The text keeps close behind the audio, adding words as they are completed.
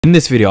In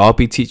this video, I'll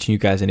be teaching you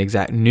guys an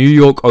exact New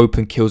York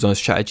Open kill zone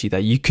strategy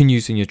that you can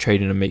use in your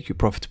trading and make you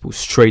profitable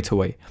straight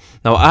away.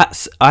 Now,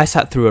 I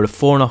sat through a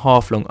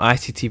 4.5 long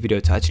ICT video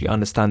to actually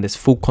understand this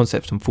full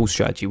concept and full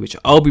strategy, which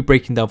I'll be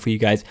breaking down for you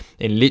guys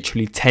in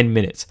literally 10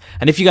 minutes.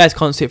 And if you guys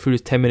can't sit through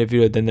this 10-minute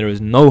video, then there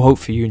is no hope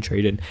for you in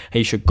trading and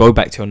you should go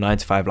back to your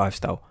 9-to-5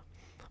 lifestyle.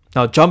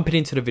 Now, jumping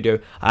into the video,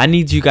 I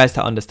need you guys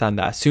to understand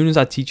that as soon as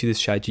I teach you this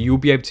strategy, you'll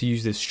be able to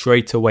use this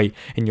straight away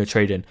in your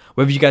trading.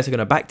 Whether you guys are going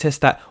to back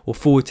test that or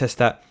forward test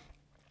that,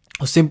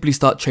 or simply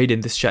start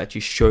trading this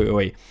strategy straight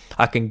away,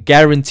 I can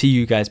guarantee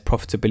you guys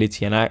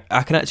profitability. And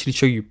I can actually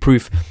show you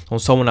proof on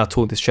someone I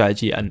taught this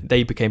strategy and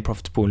they became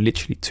profitable in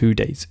literally 2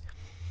 days.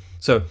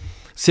 So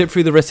sit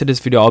through the rest of this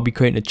video. I'll be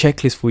creating a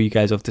checklist for you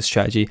guys of the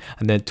strategy,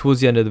 and then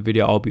towards the end of the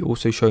video I'll be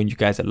also showing you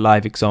guys a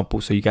live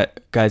example so you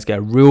guys get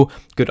a real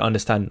good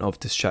understanding of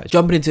this strategy.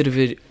 Jumping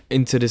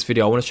into this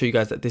video, I want to show you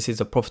guys that this is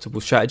a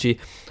profitable strategy.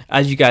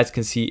 As you guys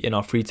can see in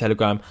our free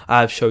Telegram, I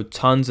have showed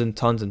tons and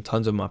tons and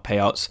tons of my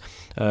payouts.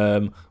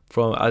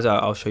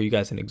 I'll show you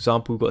guys an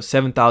example. We've got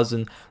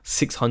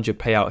 7,600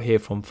 payout here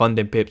from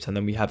funding pips, and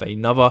then we have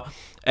another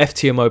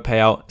FTMO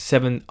payout,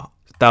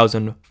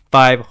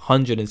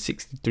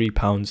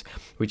 £7,563,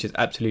 which is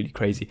absolutely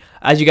crazy.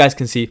 As you guys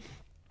can see,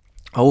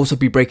 I'll also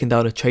be breaking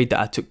down a trade that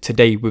I took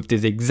today with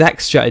this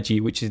exact strategy,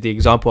 which is the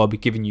example I'll be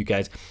giving you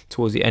guys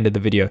towards the end of the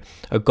video.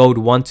 A gold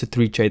 1 to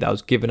 3 trade that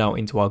was given out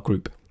into our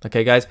group.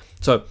 Okay guys,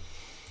 so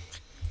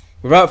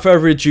without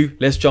further ado,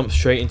 let's jump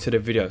straight into the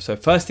video. So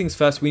first things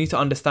first, we need to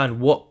understand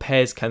what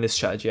pairs can this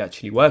strategy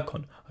actually work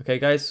on. Okay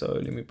guys, so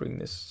let me bring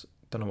this,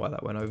 don't know why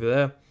that went over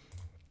there.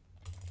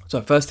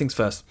 So first things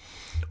first,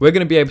 we're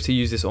going to be able to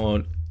use this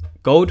on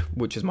gold,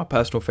 which is my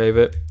personal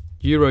favorite,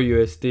 Euro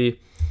USD,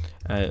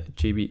 and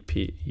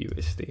GBP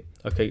USD.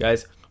 Okay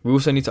guys, we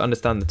also need to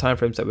understand the time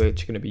frames that we're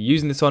actually going to be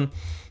using this on,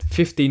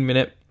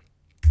 15-minute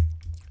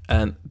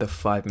and the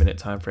 5-minute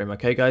time frame.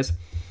 Okay guys,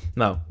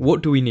 now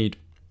what do we need?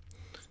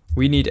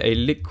 We need a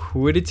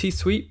liquidity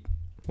sweep.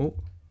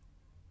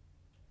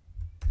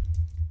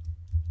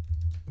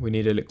 We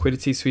need a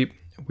liquidity sweep.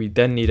 We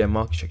then need a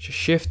market structure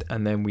shift,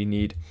 and then we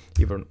need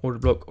either an order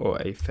block or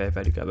a fair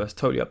value gap. That's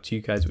totally up to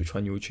you guys which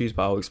one you will choose,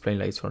 but I'll explain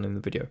later on in the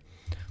video.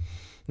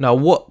 Now,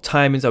 what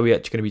timings are we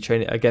actually going to be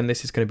trading? Again,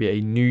 this is going to be a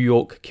New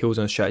York kill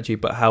zone strategy,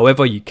 but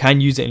however, you can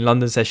use it in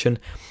London session.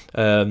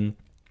 I'm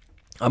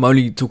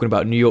only talking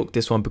about New York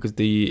this one because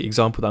the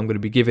example that I'm going to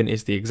be giving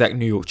is the exact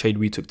New York trade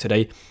we took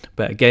today.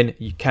 But again,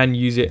 you can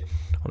use it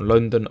on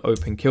London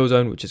Open kill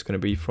zone, which is going to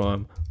be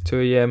from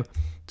 2 AM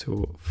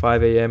to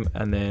 5 AM,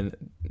 and then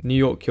New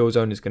York kill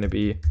zone is going to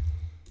be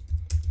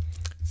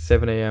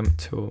 7 AM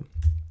to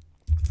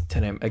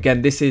 10 AM.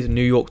 Again, this is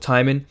New York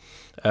timing.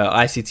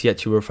 ICT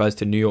actually refers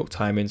to New York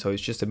timing, so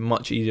it's just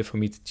much easier for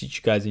me to teach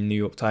you guys in New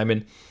York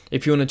timing.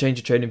 If you want to change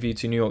your trading view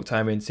to New York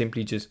timing,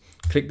 simply just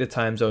click the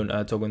time zone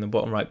toggle in the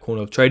bottom right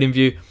corner of trading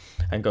view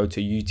and go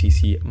to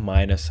UTC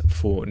minus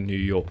for New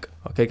York.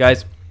 Okay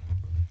guys,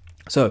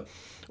 so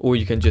or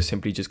you can just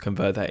simply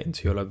convert that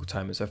into your local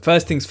timer. So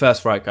first things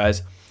first, right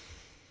guys,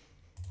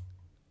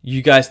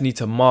 you guys need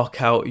to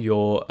mark out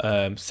your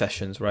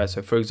sessions, right?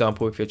 So for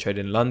example, if you're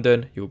trading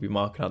London, you'll be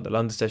marking out the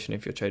London session.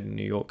 If you're trading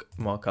New York,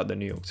 mark out the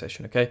New York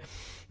session. Okay,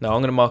 now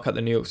I'm going to mark out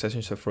the New York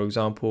session. So for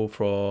example,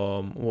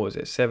 from what was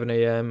it, 7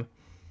 AM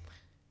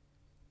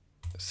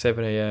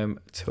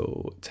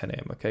till 10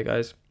 AM. Okay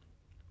guys,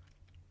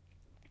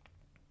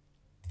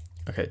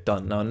 okay,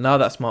 done. Now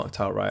that's marked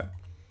out, right?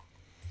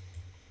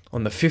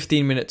 On the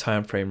 15-minute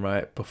time frame,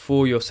 right,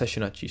 before your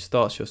session actually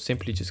starts, you're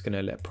simply just going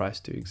to let price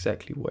do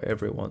exactly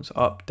whatever it wants,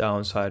 up,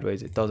 down,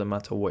 sideways. It doesn't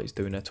matter what it's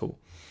doing at all.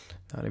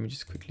 Now let me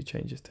just quickly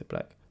change this to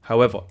black.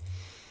 However,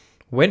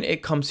 when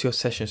it comes to your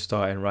session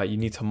starting, right, you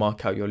need to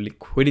mark out your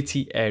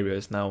liquidity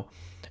areas. Now,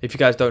 if you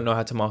guys don't know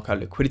how to mark out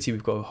liquidity,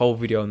 we've got a whole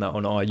video on that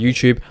on our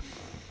YouTube.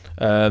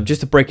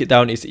 Just to break it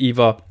down, it's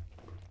either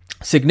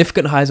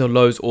significant highs and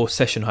lows or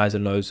session highs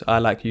and lows. I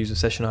like using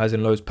session highs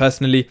and lows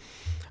personally,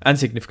 and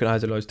significant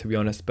highs and lows, to be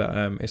honest, but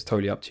it's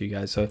totally up to you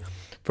guys. So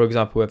for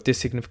example, we have this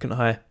significant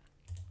high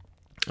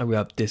and we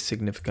have this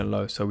significant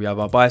low. So we have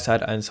our buy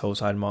side and sell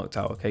side marked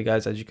out. Okay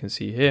guys, as you can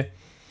see here,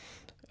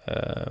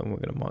 we're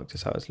going to mark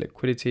this out as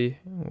liquidity.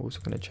 We're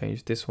also going to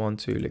change this one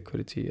to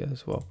liquidity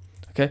as well.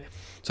 Okay,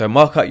 so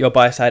mark out your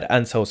buy side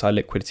and sell side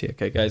liquidity.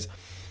 Okay guys,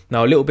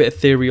 now a little bit of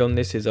theory on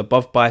this is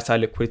above buy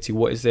side liquidity,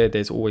 what is there?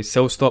 There's always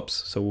sell stops,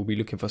 so we'll be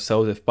looking for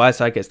sells if buy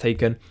side gets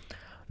taken.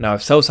 Now,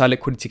 if sell side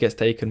liquidity gets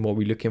taken, what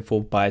we're looking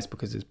for, buys,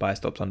 because there's buy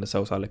stops under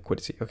sell side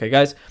liquidity. Okay,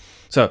 guys.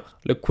 So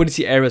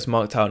liquidity areas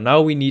marked out.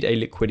 Now we need a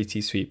liquidity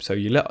sweep. So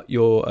you let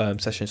your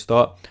session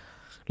start,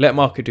 let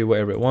market do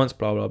whatever it wants,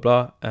 blah blah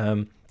blah.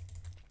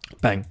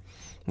 Bang.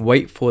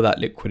 Wait for that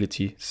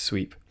liquidity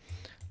sweep.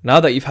 Now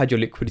that you've had your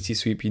liquidity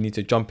sweep, you need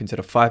to jump into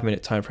the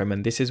 5-minute time frame,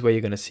 and this is where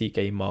you're going to seek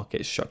a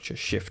market structure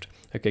shift.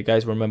 Okay,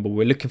 guys. Remember,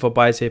 we're looking for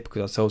buys here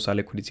because our sell side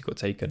liquidity got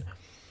taken.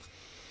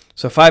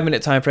 So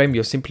 5-minute time frame,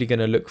 you're simply going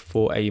to look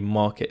for a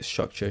market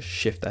structure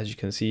shift. As you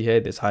can see here,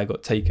 this high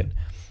got taken.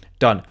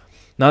 Done.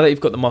 Now that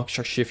you've got the market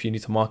structure shift, you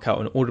need to mark out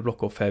an order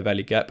block or fair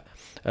value gap.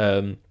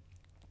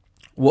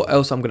 What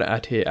else I'm going to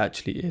add here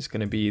actually is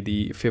going to be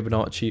the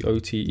Fibonacci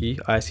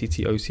OTE,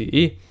 ICT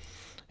OTE.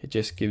 It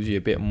just gives you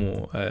a bit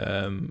more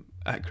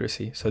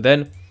accuracy. So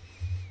then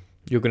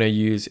you're going to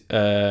use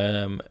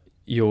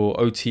your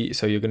OTE.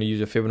 So you're going to use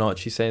your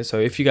Fibonacci setting. So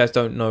if you guys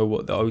don't know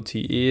what the OTE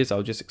is,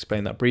 I'll just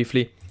explain that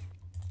briefly.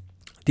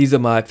 These are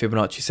my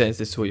Fibonacci settings.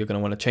 This is what you're going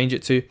to want to change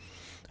it to,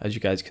 as you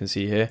guys can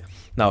see here.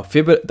 Now,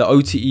 the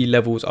OTE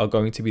levels are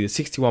going to be the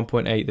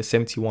 61.8, the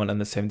 71, and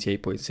the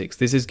 78.6.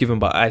 This is given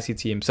by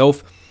ICT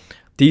himself.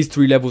 These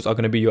 3 levels are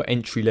going to be your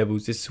entry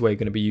levels. This is where you're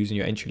going to be using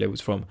your entry levels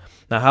from.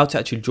 Now, how to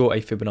actually draw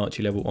a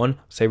Fibonacci level on,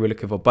 say we're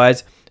looking for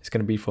buys, it's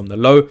going to be from the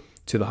low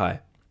to the high.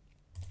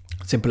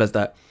 Simple as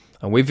that.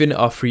 And within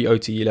our 3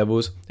 OTE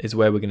levels is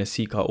where we're going to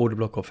seek our order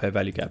block or fair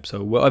value gap.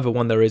 So whatever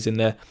one there is in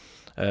there,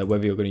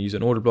 whether you're going to use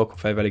an order block or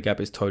fair value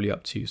gap is totally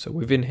up to you. So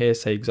within here,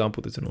 say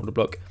example, there's an order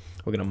block.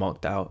 We're going to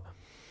mark that out.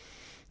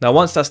 Now,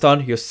 once that's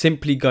done, you're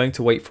simply going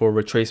to wait for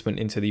a retracement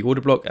into the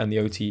order block and the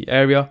OTE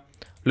area.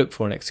 Look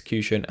for an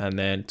execution and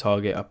then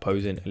target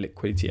opposing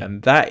liquidity.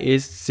 And that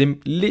is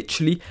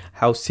literally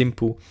how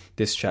simple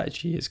this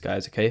strategy is,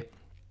 guys. Okay,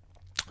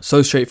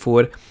 so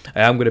straightforward.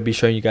 I am going to be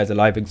showing you guys a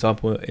live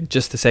example in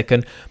just a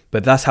second,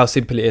 but that's how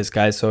simple it is,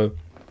 guys. So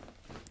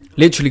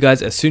literally,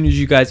 guys, as soon as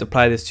you guys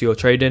apply this to your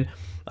trading,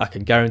 I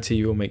can guarantee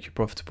you will make you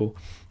profitable.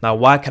 Now,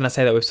 why can I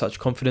say that with such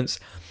confidence?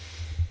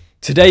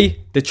 Today,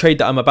 the trade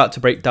that I'm about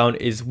to break down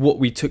is what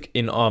we took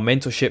in our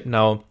mentorship.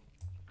 Now,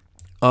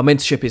 our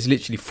mentorship is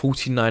literally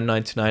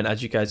 $49.99.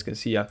 As you guys can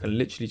see, I can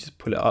literally just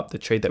pull it up, the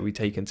trade that we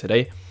taken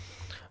today.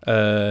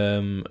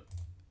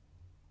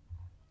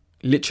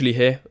 Literally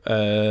here,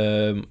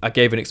 I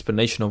gave an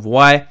explanation of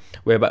why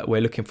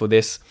we're looking for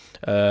this.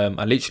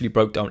 I literally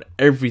broke down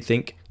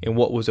everything in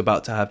what was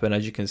about to happen.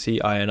 As you can see,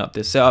 I ironed up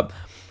this setup,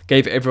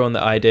 gave everyone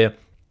the idea.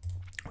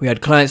 We had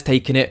clients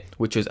taking it,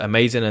 which was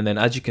amazing. And then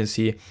as you can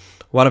see,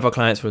 one of our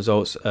clients'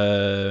 results,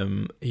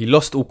 he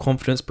lost all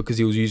confidence because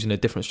he was using a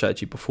different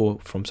strategy before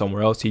from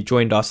somewhere else. He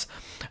joined us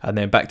and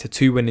then back to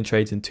 2 winning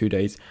trades in 2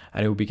 days,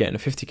 and he'll be getting a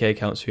 50k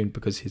account soon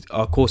because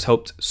our course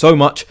helped so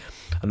much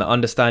and the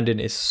understanding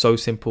is so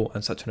simple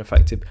and such an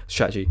effective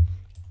strategy.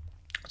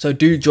 So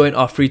do join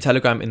our free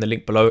Telegram in the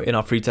link below. In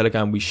our free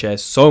Telegram, we share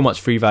so much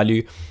free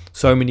value,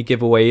 so many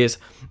giveaways.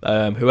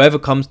 Whoever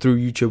comes through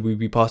YouTube, we'll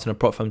be passing a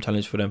prop firm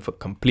challenge for them for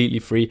completely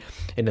free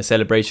in the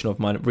celebration of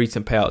my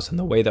recent payouts and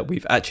the way that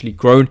we've actually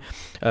grown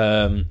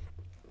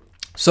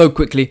so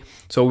quickly.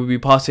 So we'll be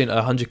passing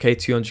a 100k,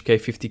 200k,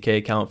 50k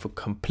account for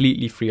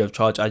completely free of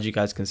charge, as you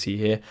guys can see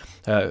here.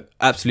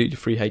 Absolutely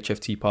free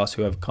HFT pass,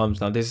 whoever comes.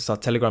 Now, this is our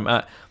Telegram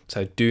app,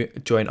 so do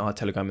join our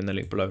Telegram in the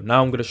link below.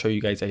 Now I'm going to show you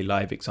guys a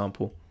live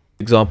example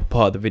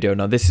part of the video.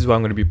 Now, this is where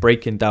I'm going to be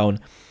breaking down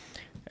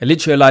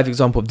literally a live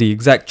example of the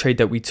exact trade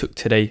that we took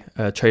today,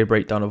 trade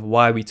breakdown of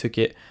why we took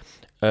it,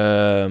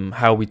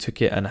 how we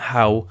took it, and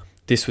how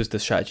this was the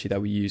strategy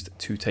that we used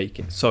to take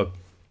it. So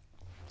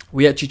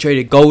we actually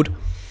traded gold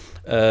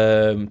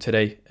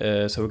today.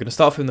 So we're going to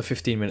start from the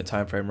 15-minute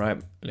time frame, right?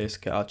 Let's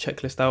get our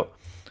checklist out.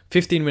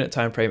 15-minute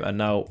time frame, and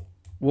now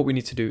what we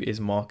need to do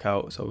is mark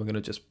out. So we're going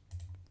to just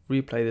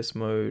replay this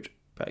mode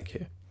back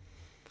here.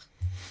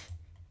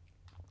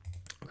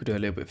 We could do a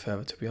little bit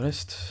further, to be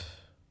honest.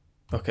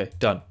 Okay,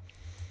 done.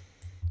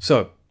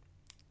 So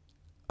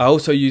I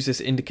also use this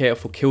indicator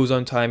for kill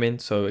zone timing.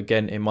 So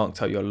again, it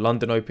marked out your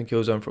London open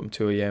kill zone from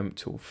 2 AM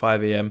till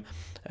 5 AM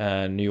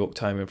and New York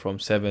timing from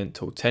 7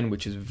 till 10,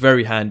 which is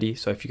very handy.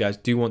 So if you guys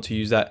do want to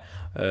use that,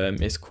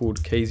 it's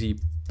called KZ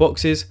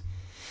Boxes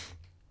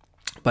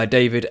by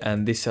David,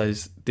 and this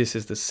is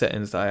the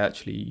settings that I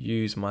actually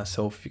use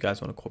myself. If you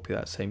guys want to copy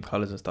that, same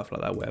colors and stuff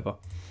like that, whatever.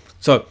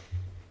 So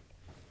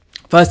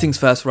first things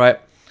first, right?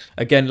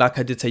 Again, like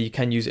I did say, you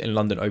can use it in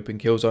London open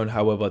kill zone.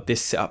 However,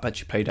 this setup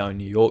actually played out in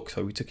New York,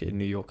 so we took it in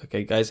New York,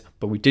 okay, guys?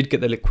 But we did get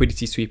the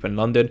liquidity sweep in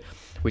London,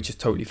 which is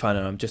totally fine,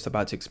 and I'm just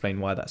about to explain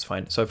why that's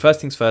fine. So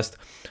first things first,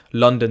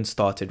 London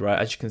started, right?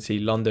 As you can see,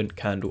 London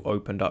candle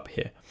opened up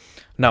here.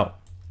 Now,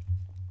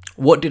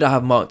 what did I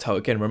have marked out?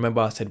 Again,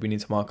 remember I said we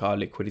need to mark our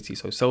liquidity,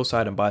 so sell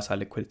side and buy side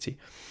liquidity.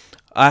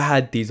 I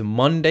had these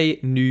Monday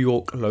New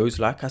York lows.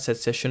 Like I said,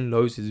 session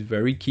lows is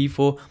very key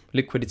for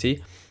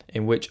liquidity,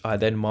 in which I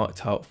then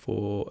marked out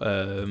for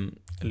a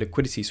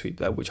liquidity sweep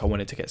there, which I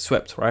wanted to get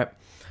swept, right?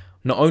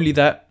 Not only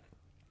that,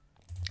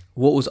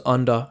 what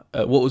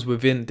was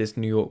within this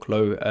New York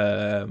low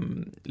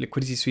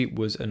liquidity sweep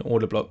was an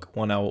order block,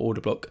 1 hour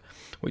order block,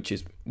 which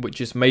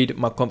just made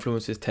my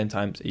confluences 10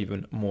 times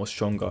even more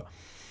stronger.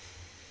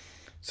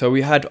 So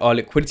we had our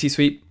liquidity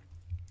sweep.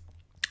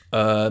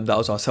 That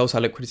was our sell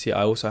side liquidity.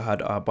 I also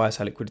had our buy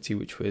side liquidity,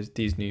 which was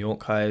these New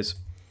York highs.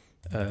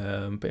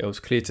 But it was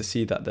clear to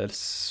see that the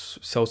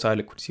sell side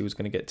liquidity was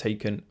going to get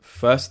taken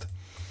first,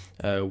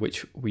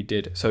 which we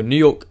did. So New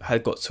York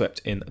had got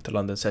swept in the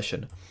London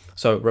session.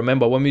 So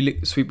remember, when we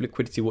sweep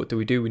liquidity, what do?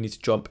 We need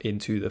to jump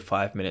into the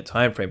 5-minute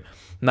time frame.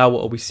 Now,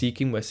 what are we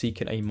seeking? We're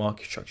seeking a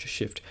market structure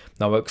shift.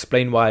 Now, I'll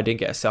explain why I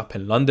didn't get a setup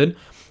in London,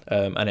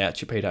 and it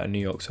actually played out in New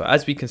York. So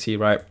as we can see,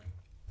 right,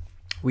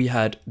 we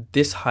had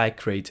this high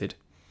created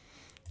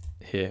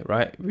here,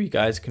 right? You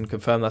guys can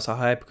confirm that's a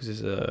high because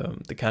it's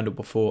the candle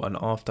before and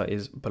after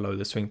is below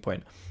the swing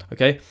point.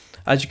 Okay,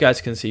 as you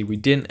guys can see, we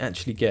didn't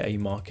actually get a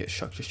market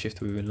structure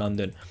shift within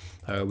London.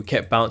 We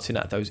kept bouncing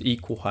at those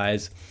equal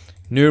highs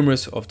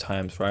numerous of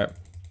times, right?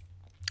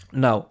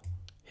 Now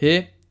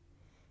here,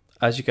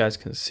 as you guys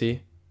can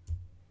see,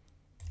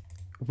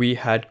 we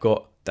had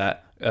got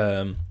that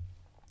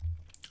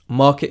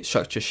market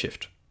structure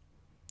shift.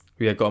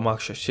 We had got a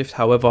market structure shift.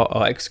 However,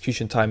 our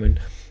execution time in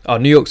our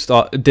New York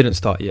didn't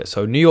start yet.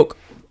 So New York,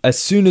 as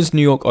soon as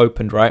New York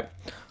opened, right,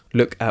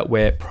 look at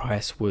where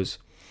price was.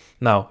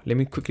 Now, let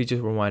me quickly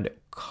just rewind a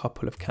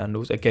couple of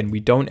candles. Again, we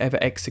don't ever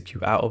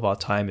execute out of our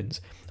timings,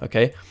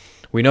 okay?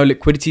 We know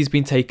liquidity has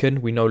been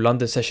taken. We know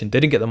London session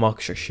didn't get the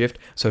market structure shift.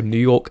 So New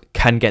York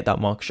can get that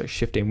market structure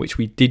shift in, which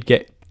we did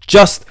get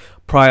just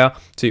prior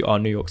to our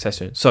New York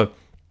session. So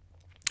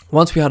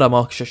once we had our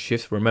market structure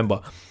shift,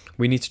 remember,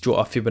 we need to draw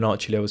our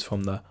Fibonacci levels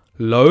from the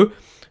low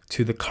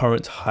to the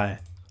current high,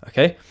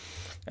 okay?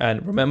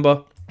 And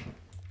remember,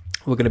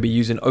 we're going to be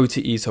using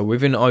OTE. So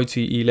within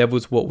OTE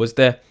levels, what was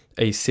there?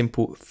 A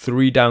simple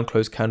 3 down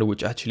close candle,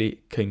 which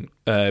actually can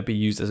be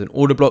used as an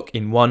order block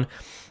in one,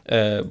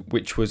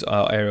 which was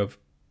our area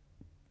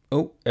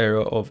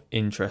of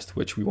interest,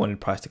 which we wanted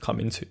price to come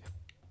into.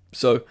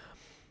 So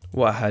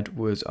what I had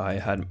was I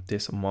had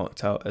this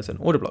marked out as an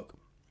order block.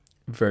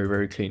 Very,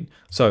 very clean.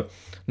 So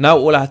now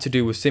all I had to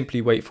do was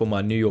simply wait for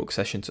my New York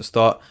session to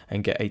start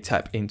and get a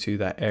tap into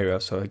that area.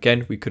 So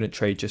again, we couldn't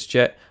trade just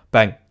yet.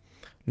 Bang.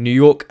 New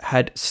York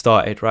had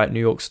started, right? New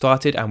York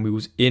started and we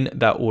was in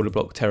that order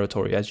block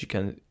territory, as you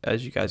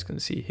guys can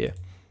see here.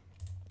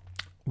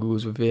 We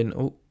was within,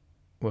 oh,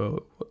 well,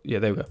 yeah,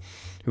 there we go.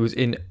 It was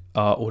in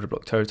our order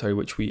block territory,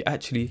 which we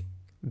actually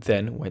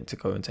then went to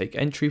go and take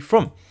entry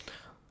from.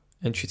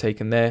 Entry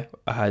taken there.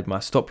 I had my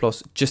stop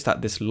loss just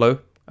at this low.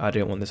 I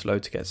didn't want this low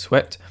to get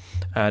swept,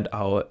 and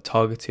our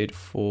targeted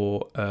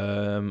for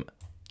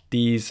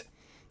these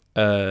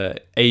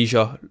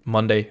Asia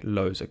Monday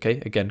lows,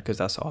 okay, again, because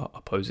that's our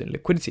opposing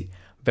liquidity.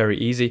 Very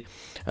easy.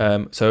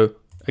 So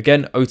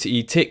again,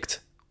 OTE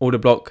ticked, order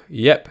block,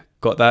 yep,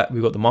 got that.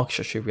 We got the market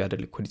structure, we had a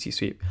liquidity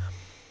sweep,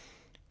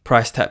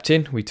 price tapped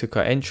in, we took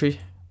our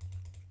entry,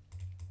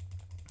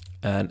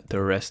 and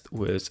the rest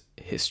was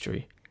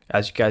history.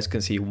 As you guys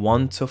can see,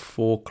 1 to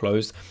 4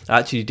 closed. I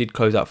actually did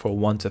close out for a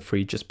 1 to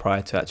 3 just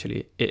prior to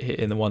actually it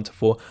hitting the 1 to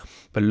 4.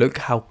 But look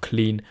how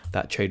clean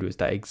that trade was.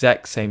 That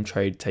exact same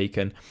trade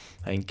taken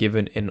and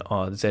given in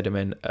our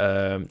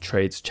ZMN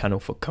trades channel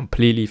for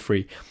completely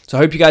free. So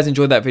I hope you guys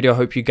enjoyed that video. I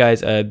hope you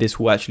guys, this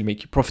will actually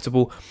make you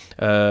profitable.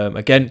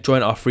 Again,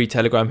 join our free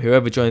Telegram.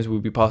 Whoever joins will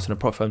be passing a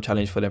Prop Firm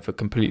challenge for them for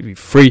completely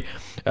free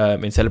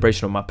in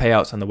celebration of my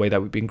payouts and the way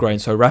that we've been growing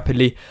so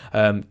rapidly.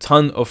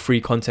 Ton of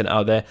free content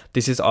out there.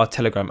 This is our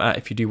Telegram app.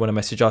 If you do want to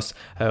message us,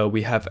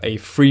 we have a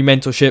free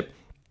mentorship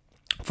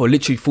for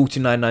literally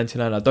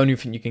 $49.99. I don't even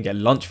think you can get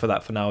lunch for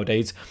that for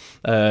nowadays.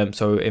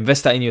 So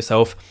invest that in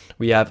yourself.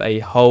 We have a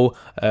whole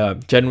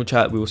general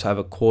chat. We also have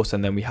a course,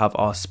 and then we have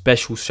our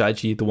special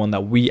strategy, the one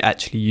that we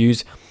actually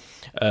use,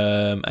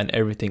 and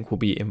everything will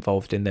be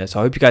involved in there. So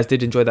I hope you guys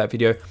did enjoy that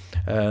video.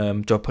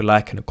 Drop a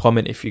like and a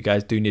comment if you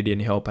guys do need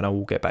any help, and I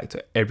will get back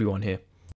to everyone here.